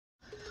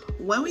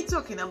When we're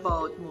talking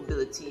about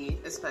mobility,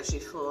 especially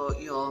for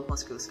your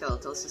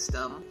musculoskeletal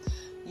system,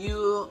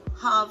 you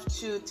have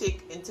to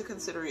take into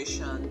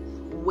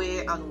consideration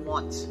where and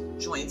what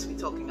joints we're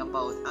talking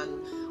about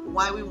and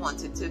why we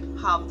wanted to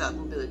have that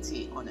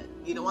mobility on it.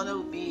 You don't want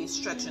to be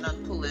stretching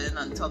and pulling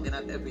and tugging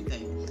at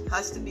everything. It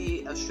has to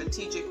be a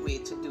strategic way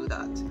to do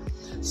that.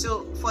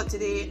 So for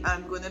today,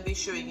 I'm going to be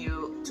showing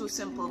you 2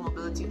 simple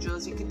mobility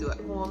drills you can do at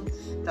home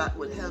that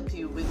will help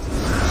you with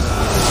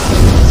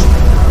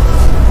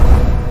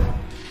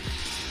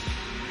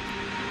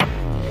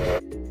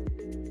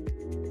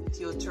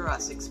your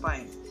thoracic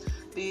spine.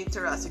 The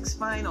thoracic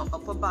spine or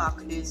upper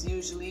back is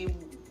usually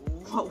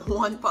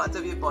one part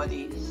of your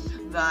body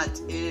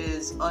that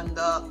is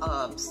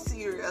under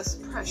serious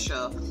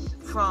pressure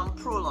from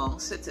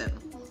prolonged sitting.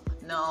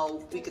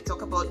 Now we could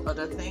talk about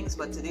other things,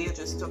 but today I'm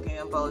just talking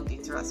about the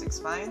thoracic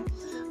spine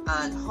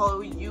and how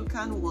you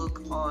can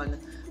work on,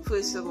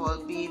 first of all,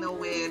 being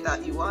aware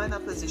that you are in a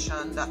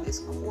position that is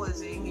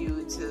causing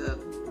you to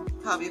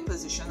have your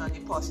position and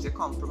your posture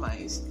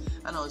compromised,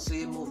 and also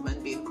your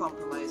movement being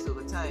compromised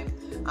over time,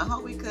 and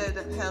how we could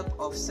help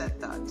offset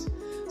that.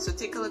 So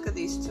take a look at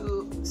these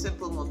 2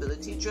 simple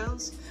mobility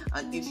drills,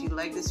 and if you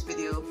like this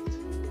video,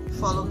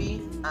 follow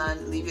me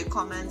and leave your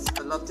comments.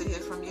 I'd love to hear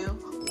from you.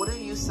 What are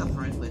you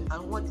suffering with,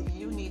 and what do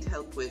you need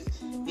help with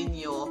in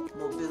your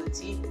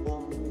mobility or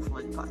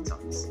movement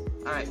patterns?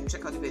 All right,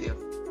 check out the video.